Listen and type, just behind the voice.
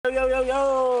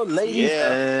Yo, ladies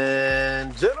Yeah.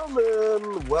 and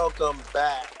gentlemen, welcome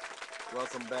back.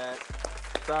 Welcome back.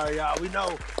 Sorry, y'all. We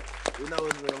know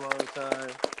it's been a long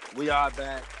time. We are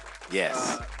back.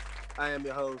 Yes. I am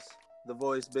your host, the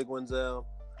voice, Big Wenzel,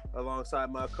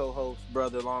 alongside my co-host,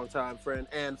 brother, longtime friend,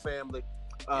 and family.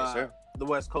 Yes, sir. The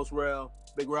West Coast Rail,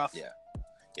 Big Ruff. Yeah.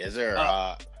 Yes, sir.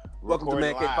 Welcome to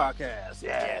Man recording Cave live. Podcast.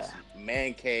 Yes.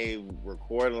 Man Cave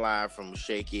recording live from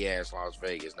shaky ass Las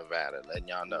Vegas, Nevada. Letting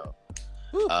y'all know.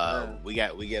 Whew, man. We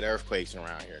get earthquakes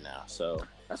around here now, so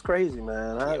That's crazy,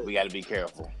 man. we got to be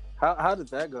careful. How did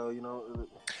that go? You know,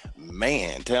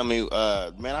 Man, tell me,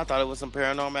 man, I thought it was some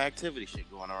paranormal activity shit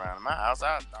going around in my house.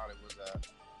 I thought it was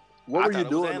what were you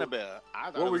doing? Annabelle.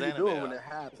 What were you doing when it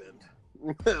happened?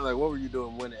 Like, what were you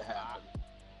doing when it happened?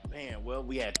 Man, well,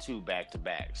 we had two back to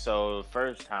back. So the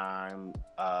first time,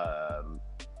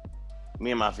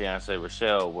 me and my fiance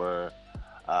Rochelle were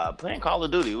playing Call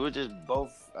of Duty. We were just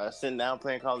both sitting down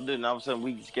playing Call of Duty, and all of a sudden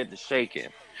we just get to shaking.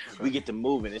 Okay. We get to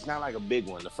moving. It's not like a big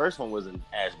one. The first one wasn't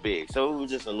as big, so it was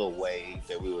just a little wave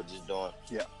that we were just doing.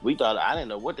 Yeah. We thought, I didn't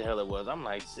know what the hell it was. I'm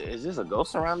like, is this a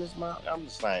ghost around this mountain? I'm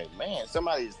just like, man,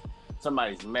 somebody's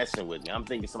messing with me. I'm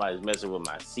thinking somebody's messing with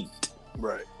my seat.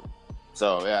 Right.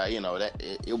 So yeah, you know that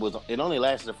it only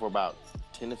lasted for about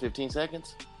 10 to 15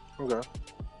 seconds. Okay.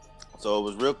 So it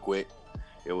was real quick.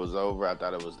 It was over. I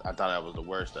thought that was the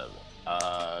worst of it.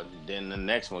 Then the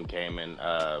next one came in.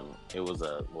 It was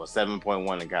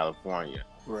 7.1 in California.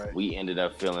 Right. We ended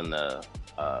up feeling the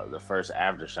first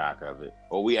aftershock of it,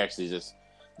 or we actually just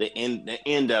the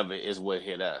end of it is what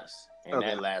hit us, and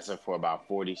that lasted for about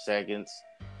 40 seconds.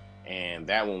 And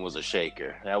that one was a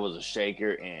shaker. That was a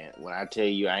shaker, and when I tell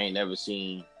you, I ain't never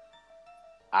seen.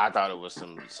 I thought it was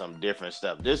some different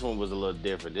stuff. This one was a little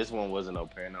different. This one wasn't no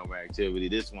paranormal activity.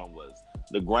 This one was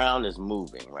the ground is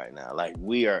moving right now. Like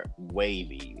we are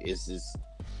wavy. This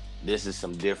is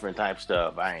some different type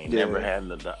stuff. I ain't never had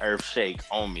the earth shake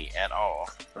on me at all.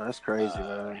 That's crazy,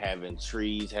 man. Having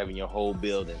trees, having your whole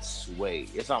building sway.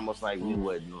 It's almost like we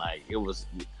wouldn't like it was.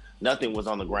 Nothing was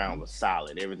on the ground was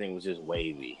solid. Everything was just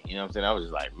wavy. You know what I'm saying? I was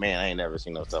just like, man, I ain't never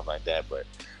seen no stuff like that. But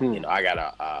you know, I got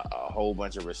a whole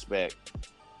bunch of respect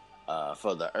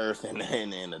for the Earth and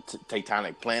the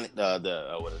tectonic planet.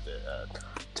 What is it?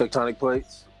 Tectonic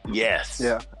plates. Yes.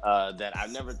 Yeah. That I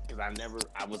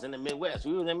was in the Midwest.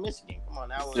 We was in Michigan. Come on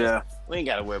now. We ain't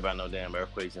got to worry about no damn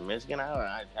earthquakes in Michigan.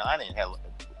 I didn't have,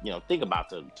 think about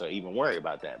to even worry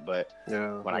about that. But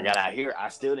when I got out here, I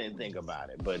still didn't think about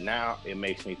it. But now it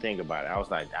makes me think about it. I was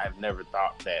like, I've never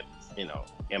thought that,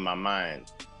 in my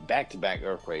mind, back-to-back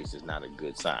earthquakes is not a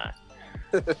good sign.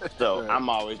 So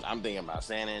I'm thinking about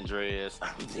San Andreas.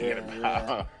 I'm thinking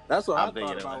about. That's what I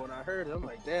thought about when I heard it. I'm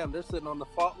like, damn, they're sitting on the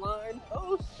fault line.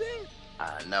 Oh shit!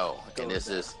 I know, and this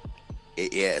is,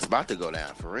 it's about to go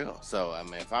down for real. So I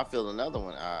mean, if I feel another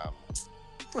one,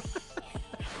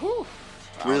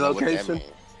 relocation.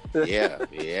 Yeah.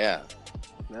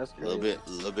 That's a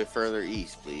little bit further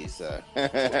east, please.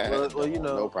 Well,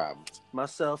 no problem.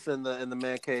 Myself and the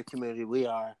Man Cave community, we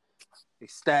are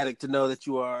ecstatic to know that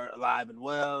you are alive and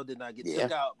well. Did not get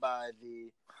took out by the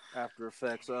after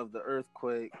effects of the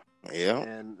earthquake. Yeah.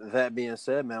 And that being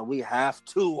said, man, we have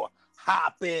to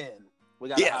hop in. We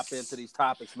got to hop into these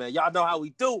topics, man. Y'all know how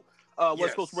we do.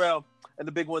 West Coast Rail and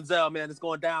the Big Wenzel, man, it's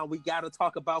going down. We got to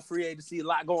talk about free agency. A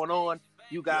lot going on.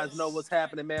 You guys know what's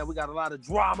happening, man. We got a lot of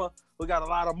drama. We got a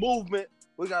lot of movement.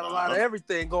 We got a lot of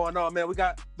everything going on, man. We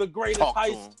got the greatest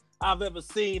heist I've ever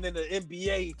seen in the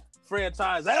NBA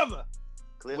franchise ever.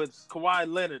 Clips. With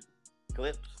Kawhi Leonard.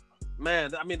 Clips.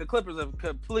 Man, I mean, the Clippers have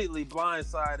completely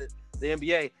blindsided the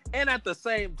NBA. And at the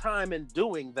same time in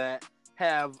doing that,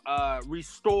 have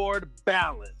restored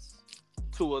balance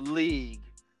to a league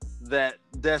that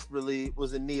desperately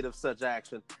was in need of such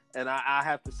action. And I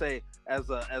have to say,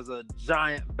 as a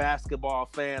giant basketball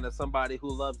fan, as somebody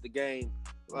who loves the game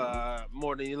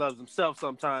more than he loves himself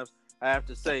sometimes, I have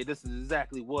to say this is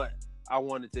exactly what I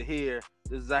wanted to hear.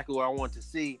 This is exactly what I want to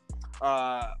see.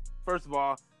 First of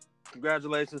all,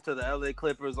 congratulations to the LA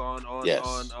Clippers on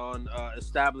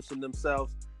establishing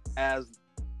themselves as,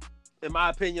 in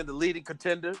my opinion, the leading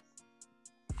contender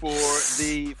for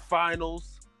the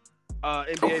finals,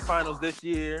 NBA finals this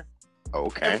year.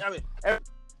 Okay.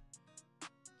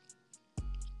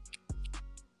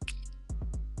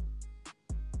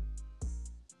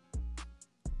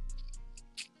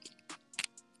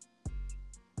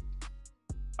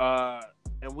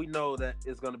 And we know that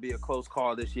it's going to be a close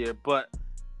call this year, but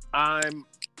I'm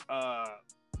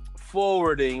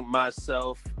forwarding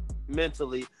myself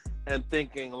mentally and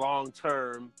thinking long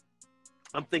term.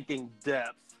 I'm thinking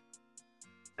depth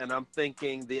and I'm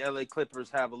thinking the LA Clippers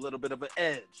have a little bit of an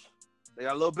edge. They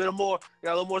got a little more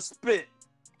spit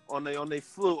on their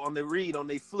flute, on their reed, on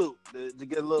their flute to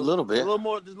get a little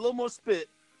more spit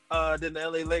than the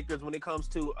LA Lakers when it comes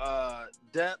to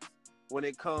depth, when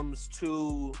it comes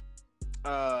to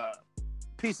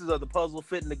pieces of the puzzle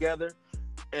fitting together.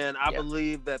 And I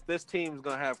believe that this team is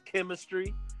gonna have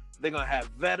chemistry. They're gonna have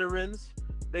veterans.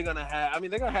 They're gonna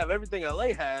have everything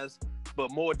LA has,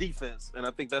 but more defense. And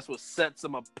I think that's what sets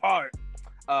them apart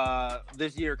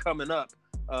this year coming up.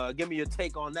 Give me your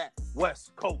take on that,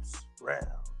 West Coast Rev.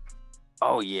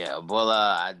 Oh yeah, well,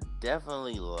 I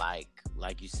definitely like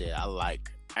you said. I love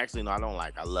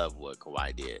what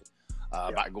Kawhi did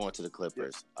about going to the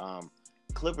Clippers.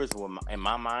 Clippers were, in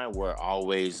my mind, were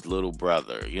always little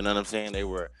brother. You know what I'm saying? It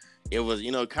was,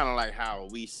 kind of like how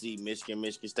we see Michigan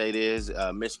State is.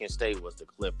 Michigan State was the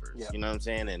Clippers. Yeah. You know what I'm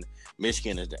saying? And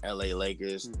Michigan is the LA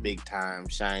Lakers, big time,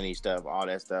 shiny stuff, all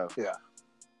that stuff. Yeah.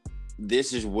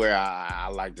 This is where I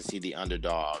like to see the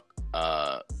underdog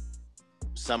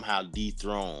somehow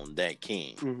dethrone that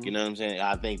king. Mm-hmm. You know what I'm saying?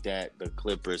 I think that the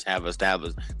Clippers have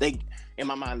established. In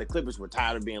my mind, the Clippers were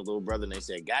tired of being little brother, and they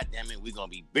said, "God damn it, we're gonna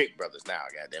be big brothers now.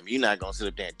 God damn it, you're not gonna sit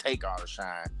up there and take all the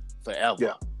shine forever."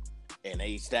 Yeah. And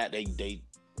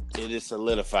it is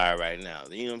solidified right now.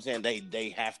 You know what I'm saying? They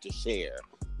have to share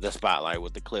the spotlight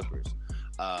with the Clippers.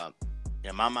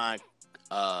 In my mind,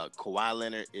 Kawhi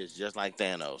Leonard is just like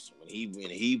Thanos. When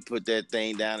he put that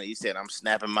thing down and he said, "I'm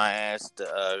snapping my ass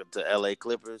to LA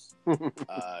Clippers,"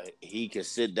 he could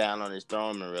sit down on his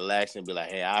throne and relax and be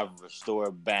like, "Hey, I've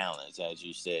restored balance," as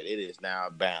you said. It is now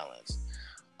balanced.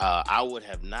 I would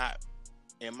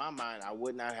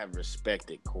not have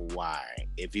respected Kawhi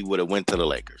if he would have went to the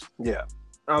Lakers. Yeah.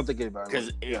 I don't think anybody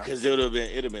because it would have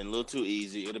been a little too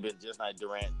easy. It would have been just like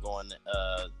Durant going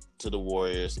to the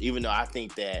Warriors. Even though I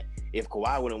think that if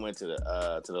Kawhi would have went to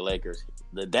the Lakers,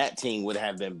 that team would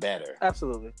have been better.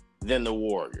 Absolutely. Than the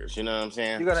Warriors. You know what I'm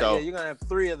saying? You're gonna have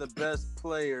three of the best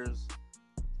players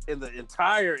in the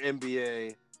entire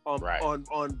NBA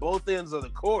on both ends of the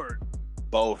court.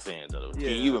 Both ends of the. Yeah.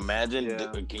 Can you imagine?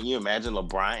 Yeah. Can you imagine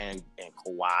LeBron and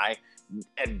Kawhi?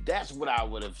 And that's what I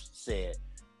would have said.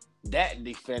 That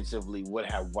defensively would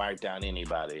have wiped out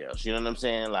anybody else. You know what I'm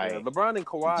saying? Like LeBron and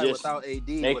Kawhi without AD,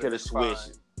 they could have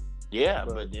switched. Yeah,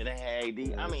 but then they had AD.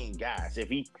 Yeah. I mean, guys, if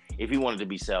he wanted to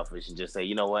be selfish and just say,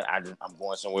 you know what, I'm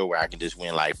going somewhere where I can just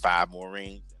win like 5 more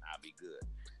rings, and I'll be good.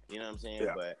 You know what I'm saying?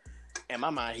 Yeah. But in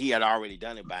my mind, he had already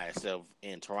done it by himself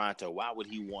in Toronto. Why would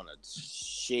he want to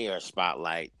share a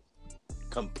spotlight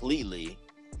completely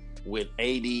with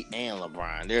AD and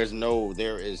LeBron? There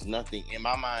is nothing in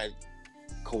my mind.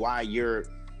 Kawhi,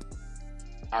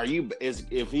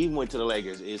 if he went to the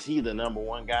Lakers, is he the number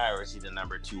 1 guy or is he the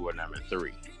number 2 or number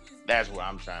 3? That's what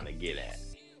I'm trying to get at.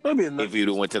 If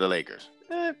you went to the Lakers,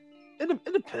 it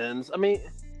depends. I mean,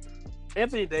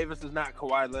 Anthony Davis is not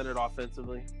Kawhi Leonard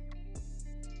offensively.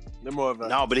 They're more of a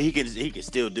no, but he can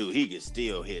still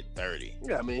hit 30.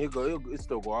 Yeah, I mean he'll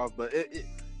still go off, but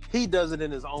he does it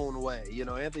in his own way. You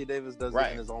know, Anthony Davis does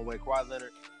it in his own way. Kawhi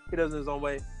Leonard, he does it in his own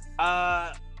way.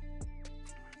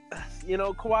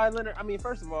 Kawhi Leonard, I mean,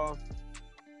 first of all,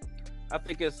 I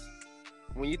think it's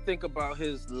when you think about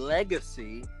his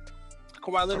legacy,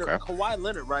 Kawhi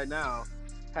Leonard right now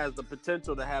has the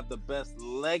potential to have the best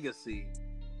legacy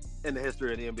in the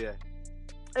history of the NBA.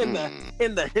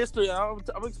 In the history, I'm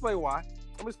gonna explain why.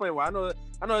 I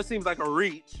know it seems like a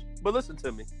reach, but listen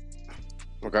to me.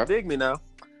 Okay. Dig me now.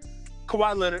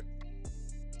 Kawhi Leonard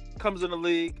comes in the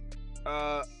league,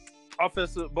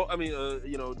 offensive,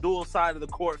 dual side of the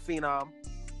court phenom,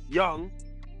 young.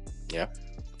 Yeah.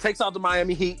 Takes out the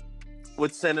Miami Heat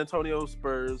with San Antonio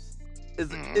Spurs.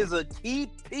 Is a key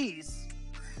piece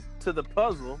to the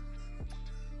puzzle.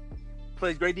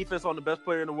 Plays great defense on the best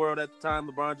player in the world at the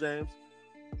time, LeBron James.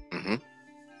 Mm-hmm.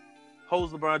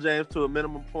 Holds LeBron James to a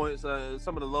minimum points,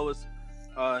 some of the lowest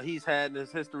he's had in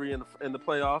his history in the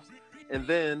playoffs. And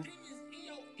then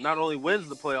not only wins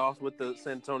the playoffs with the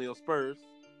San Antonio Spurs,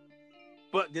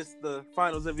 but gets the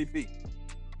Finals MVP.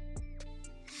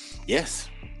 Yes.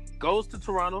 Goes to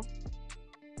Toronto.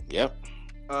 Yep.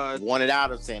 Wanted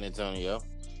out of San Antonio.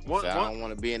 I don't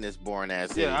want to be in this boring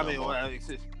ass city. Yeah,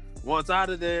 once out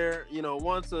of there,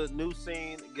 once a new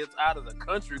scene gets out of the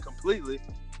country completely,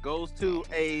 goes to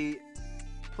a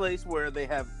place where they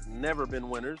have never been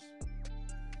winners.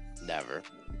 Never.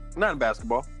 Not in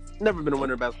basketball. Never been a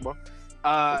winner in basketball.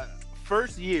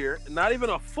 First year, not even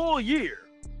a full year.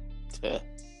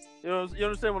 You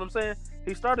understand what I'm saying?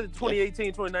 He started the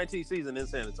 2018-2019 season in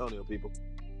San Antonio, people.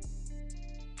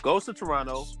 Goes to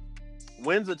Toronto,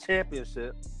 wins a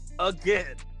championship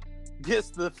again. gets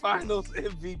the Finals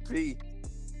MVP.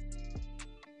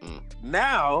 Mm.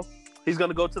 Now he's going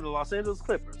to go to the Los Angeles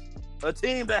Clippers, a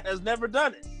team that has never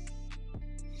done it.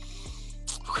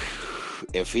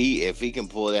 If he can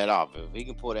pull that off, if he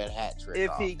can pull that hat trick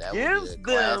off, that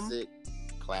would be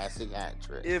a classic hat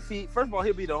trick. First of all,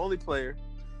 he'll be the only player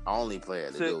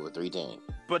to do it with 3 teams.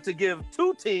 But to give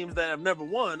 2 teams that have never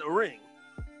won a ring.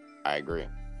 I agree.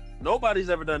 Nobody's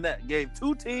ever done that. Gave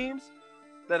 2 teams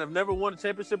that have never won a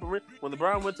championship a ring. When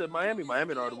LeBron went to Miami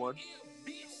had already won.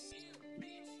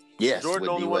 Yes, Jordan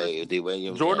only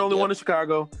won. Jordan only won in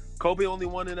Chicago. Kobe only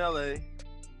won in LA.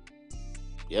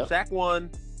 Yep. Shaq won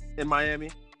in Miami.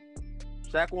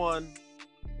 Shaq won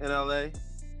in LA.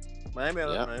 Miami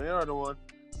already won.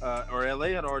 Or LA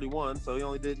had already won, so he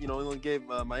only did, he only gave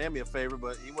Miami a favor,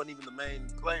 but he wasn't even the main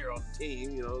player on the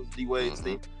team. It was D-Wade's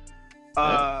team.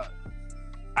 I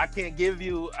can't give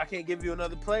you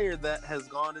another player that has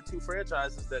gone to 2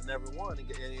 franchises that never won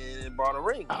and brought a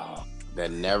ring. Oh,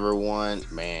 that never won,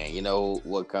 man. You know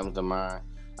what comes to mind?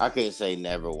 I can't say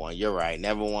never won. You're right,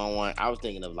 never won one. I was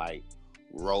thinking of like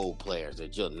role players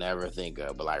that you'll never think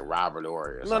of, but like Robert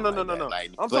Horry. No. Like,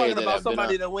 I'm talking about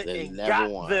somebody that went and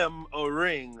got them a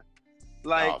ring.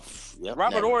 Like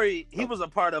Robert Horry, he was a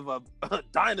part of a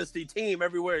dynasty team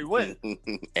everywhere he went.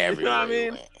 Everywhere you know what I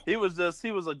mean?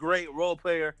 He was a great role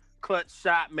player, clutch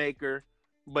shot maker,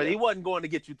 but he wasn't going to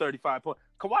get you 35 points.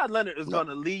 Kawhi Leonard is going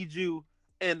to lead you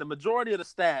in the majority of the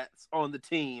stats on the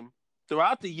team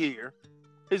throughout the year.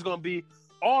 He's going to be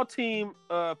all team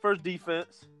first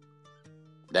defense.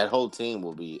 That whole team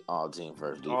will be all team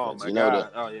first defense. Oh my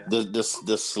God.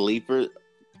 The sleeper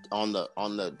on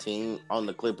the team on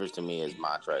the Clippers to me is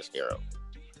Montrezl Harrell.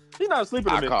 He's not a sleeper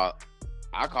to me.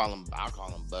 I call him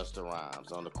Busta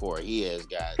Rhymes on the court. He has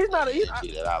got he's not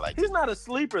a a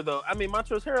sleeper though. I mean,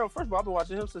 Montrezl Harrell. First of all, I've been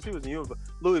watching him since he was in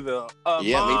Louisville.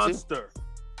 Monster.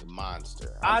 Me too.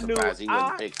 Monster. I'm surprised he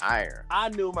wasn't picked higher. I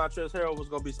knew Montrezl Harrell was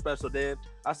gonna be special, Dad.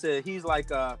 I said he's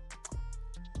like a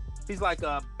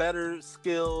better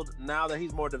skilled, now that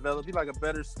he's more developed, he's like a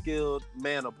better skilled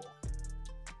Manable.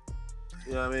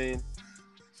 You know what I mean?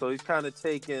 So he's kind of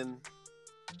taken.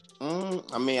 I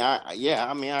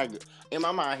agree. In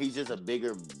my mind, he's just a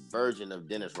bigger version of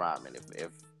Dennis Rodman.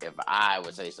 If I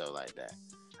would say so like that,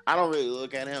 I don't really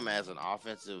look at him as an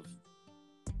offensive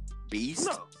beast.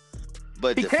 No,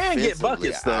 but he can get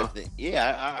buckets though.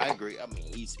 I agree. I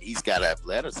mean, he's got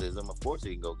athleticism. Of course,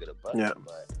 he can go get a bucket. Yeah.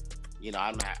 But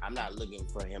I'm not looking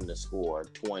for him to score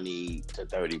 20 to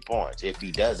 30 points. If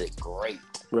he does it, great.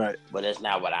 Right. But that's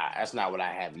not what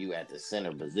I have you at the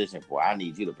center position for. I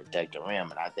need you to protect the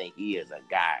rim, and I think he is a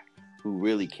guy who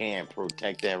really can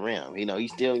protect that rim.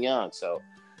 He's still young, so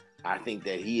I think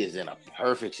that he is in a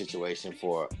perfect situation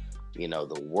for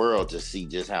the world to see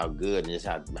just how good and just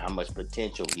how much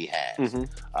potential he has. Mm-hmm.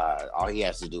 All he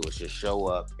has to do is just show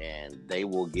up, and they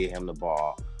will get him the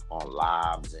ball on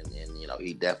lobs, and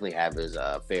he definitely have his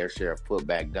fair share of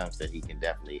putback dunks that he can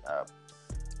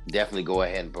definitely go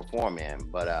ahead and perform in.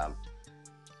 But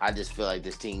I just feel like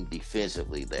this team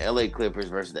defensively, the LA Clippers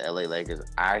versus the LA Lakers,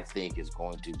 I think is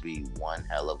going to be one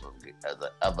hell of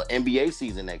an NBA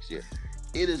season next year.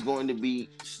 It is going to be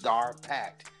star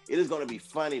packed. It is going to be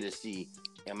funny to see,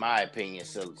 in my opinion,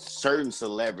 certain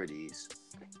celebrities.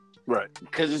 Right.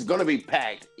 Because it's going to be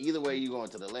packed. Either way, you're going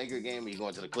to the Laker game or you're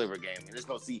going to the Clipper game. And it's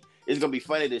going to be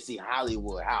funny to see how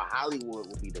Hollywood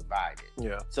will be divided.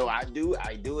 Yeah. So I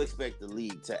do expect the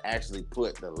league to actually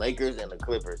put the Lakers and the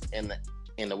Clippers in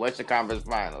the Western Conference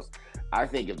Finals. I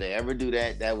think if they ever do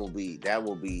that, that will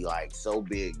be like so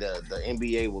big. The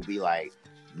NBA will be like,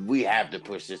 we have to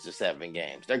push this to 7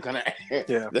 games. They're gonna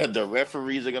the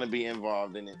referees are gonna be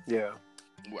involved in it. Yeah.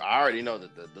 I already know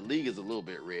that the league is a little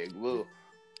bit rigged.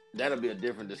 That'll be a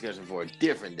different discussion for a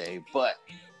different day. But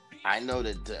I know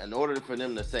that in order for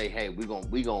them to say, "Hey, we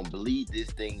gonna bleed this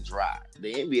thing dry,"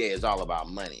 the NBA is all about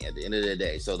money at the end of the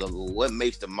day. So what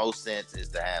makes the most sense is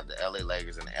to have the LA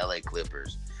Lakers and the LA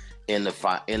Clippers in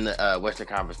the Western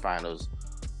Conference Finals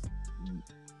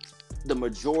the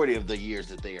majority of the years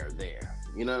that they are there.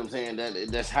 You know what I'm saying?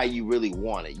 That's how you really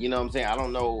want it. You know what I'm saying? I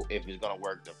don't know if it's going to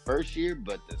work the first year,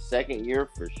 but the second year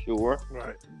for sure.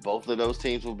 Right. Both of those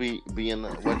teams will be in the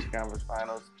Western Conference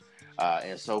Finals,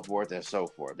 and so forth and so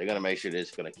forth. They're going to make sure they're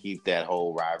going to keep that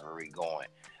whole rivalry going.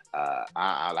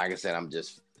 I like I said,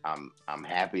 I'm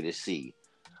happy to see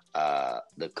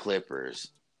the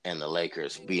Clippers and the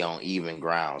Lakers be on even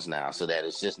grounds now, so that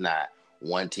it's just not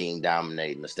one team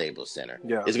dominating the Staples Center.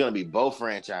 Yeah. It's going to be both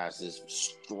franchises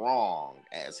strong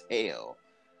as hell,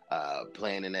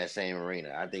 playing in that same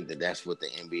arena. I think that that's what the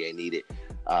NBA needed.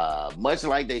 Much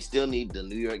like they still need the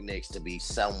New York Knicks to be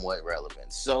somewhat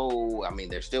relevant. So, I mean,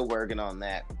 they're still working on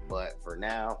that. But for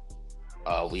now,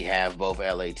 we have both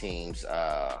LA teams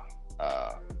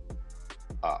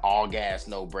all gas,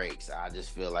 no brakes. I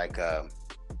just feel like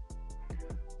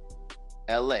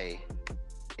LA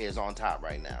is on top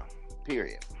right now.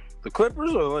 Period. The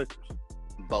Clippers or the Lakers?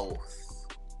 Both.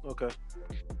 Okay.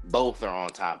 Both are on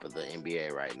top of the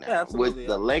NBA right now. Yeah, absolutely. With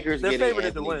the Lakers They're getting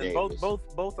favored to win. Davis.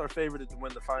 Both are favored to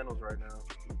win the finals right now.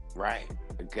 Right.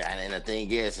 And the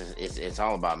thing is, it's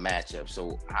all about matchups.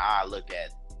 So how I look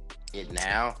at it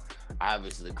now,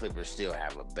 obviously the Clippers still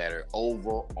have a better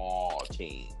overall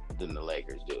team than the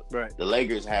Lakers do. Right. The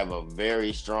Lakers have a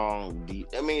very strong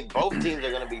I mean, both teams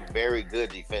are going to be very good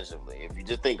defensively if you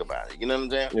just think about it. You know what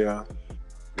I'm saying? Yeah.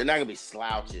 They're not going to be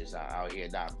slouches out here.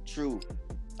 Now, true,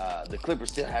 the Clippers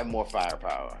still have more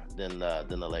firepower than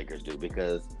the Lakers do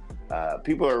because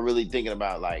people are really thinking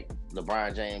about like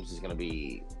LeBron James is going to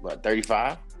be what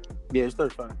 35. Yeah, he's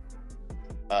 35.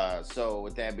 So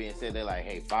with that being said, they're like,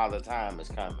 hey, Father Time is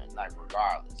coming. Like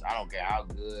regardless, I don't care how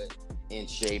good in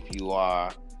shape you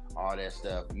are, all that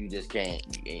stuff. You just can't.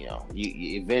 You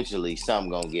eventually some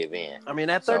gonna give in. I mean,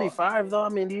 at 35 though. I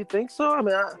mean, do you think so? I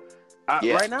mean,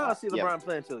 yeah, right now I see LeBron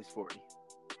playing until he's 40.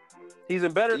 He's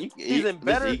in better. He's in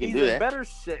better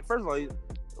shape. First of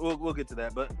all, we'll get to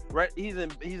that. But he's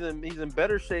in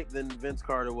better shape than Vince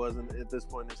Carter was at this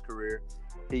point in his career.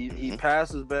 He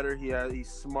passes better. He's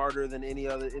smarter than any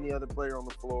other player on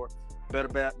the floor. Better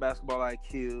basketball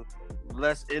IQ.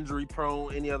 Less injury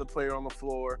prone. Any other player on the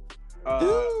floor.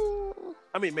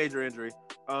 I mean, major injury.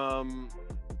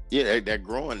 Yeah, that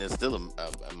groin is still, in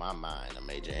my mind, a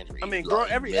major injury. I mean,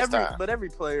 every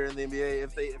player in the NBA,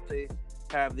 if they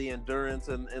have the endurance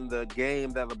and the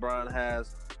game that LeBron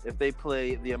has, if they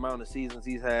play the amount of seasons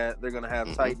he's had, they're going to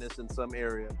have tightness in some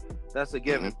area. That's a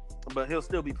given. But he'll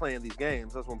still be playing these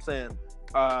games. That's what I'm saying.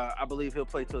 I believe he'll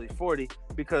play till he's 40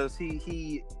 because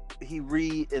he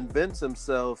reinvents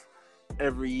himself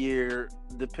every year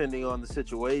depending on the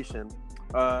situation.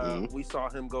 We saw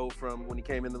him go from when he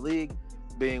came in the league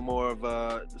being more of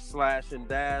a slash and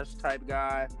dash type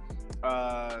guy,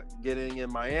 getting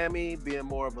in Miami, being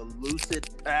more of a lucid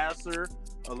passer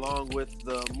along with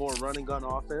the more running gun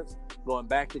offense, going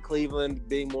back to Cleveland,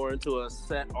 being more into a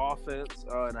set offense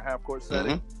in a half court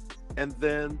setting. And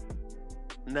then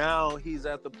now he's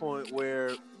at the point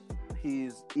where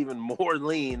he's even more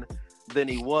lean than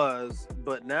he was,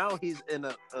 but now he's in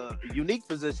a unique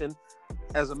position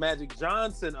as a Magic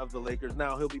Johnson of the Lakers.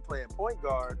 Now he'll be playing point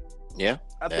guard. Yeah,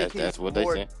 I think that's what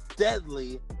more they say.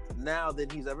 Deadly now than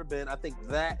he's ever been. I think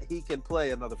that he can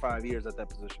play another 5 years at that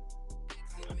position.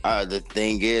 The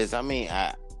thing is, I mean,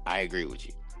 I agree with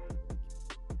you.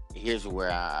 Here's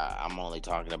where I'm only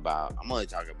talking about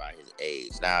his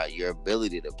age. Now, your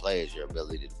ability to play is your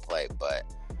ability to play, but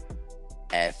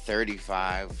at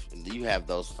 35, you have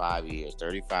those 5 years,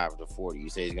 35 to 40. You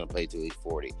say he's going to play till he's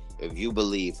 40. If you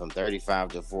believe from 35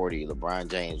 to 40, LeBron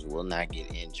James will not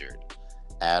get injured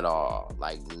at all,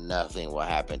 like nothing will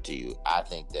happen to you, I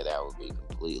think that would be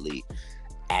completely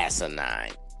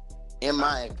asinine. In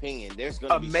my opinion, there's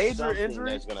going to be a major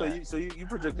injury. So you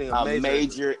predicting a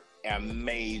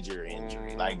major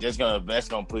injury, like that's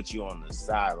gonna put you on the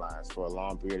sidelines for a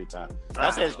long period of time. I'm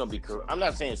not saying it's gonna be. I'm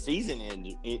not saying season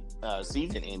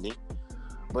ending,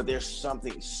 but there's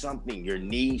something. Your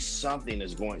knee, something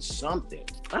is going. Something.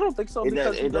 I don't think so.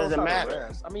 Because it doesn't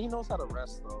matter. I mean, he knows how to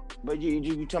rest though. But you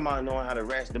talking about knowing how to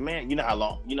rest? The man, you know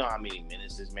how many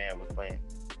minutes this man was playing.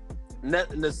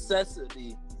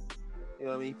 Necessity. You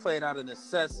know what I mean? He played out of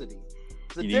necessity.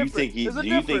 Do you think he's?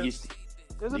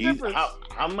 There's a difference.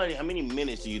 How many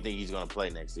minutes do you think he's going to play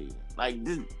next season? Like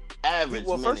this average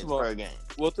minutes per game.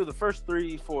 Well, through the first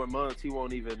 3-4 months, he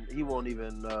won't even.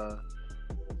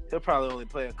 He'll probably only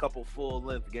play a couple full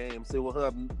length games. So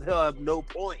he'll have no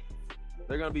point.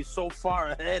 They're going to be so far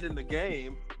ahead in the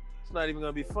game. It's not even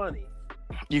going to be funny.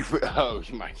 Oh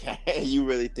my God! You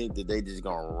really think that they just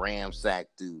going to ramsack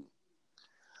through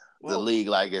the league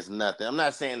like it's nothing? I'm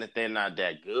not saying that they're not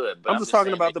that good, but I'm just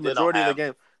talking about the majority of the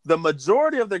game. The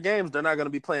majority of their games, they're not going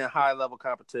to be playing high level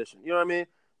competition. You know what I mean?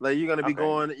 Like you're going to be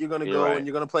and you're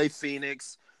going to play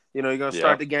Phoenix. You know, you're going to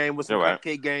start the game with some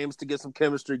cupcake games to get some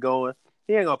chemistry going.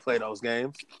 He ain't going to play those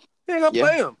games. He ain't going to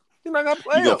play them. He's not going to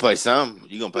play them. You're going to play some.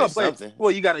 You're going to play something. Well,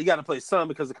 you got to play some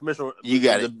because the commissioner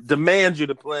demands you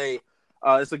to play.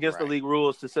 It's against the league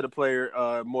rules to sit a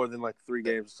player more than like 3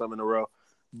 games or something in a row.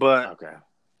 But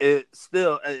it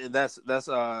still that's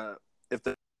if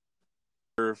the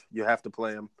you have to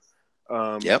play them.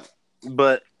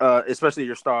 But especially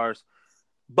your stars.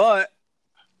 But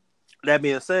that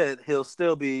being said, he'll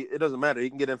still be. It doesn't matter. He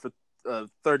can get in for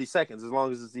 30 seconds as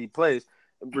long as he plays.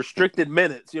 Restricted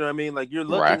minutes. You know what I mean? Like you're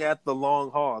looking at the long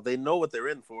haul. They know what they're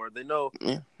in for. They know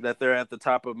that they're at the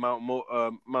top of Mount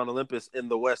Olympus in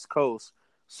the West Coast.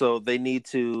 So they need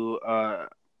to.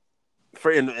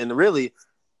 And really,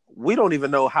 we don't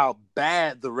even know how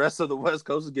bad the rest of the West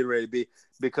Coast is getting ready to be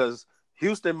because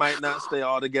Houston might not stay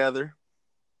all together.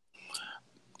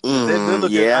 They're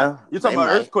looking, you're talking about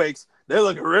earthquakes. They're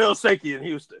looking real shaky in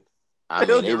Houston. I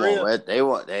mean, they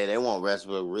want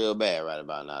Westbrook real bad right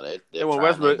about now. They want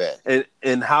Westbrook,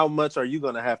 and how much are you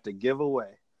going to have to give away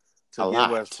to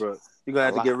get Westbrook? You're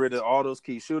going to have to get rid of all those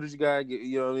key shooters. You got to get,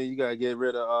 you know what I mean? You got to get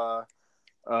rid of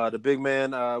the big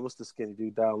man. What's the skinny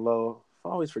dude down low? I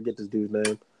always forget this dude's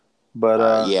name. But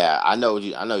I know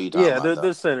you talking about. Yeah,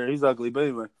 the center. He's ugly, but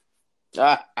anyway. He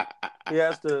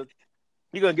has to.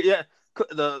 You're gonna get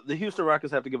the Houston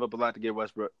Rockets have to give up a lot to get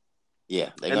Westbrook. Yeah,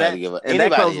 they got to give up. And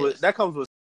that comes with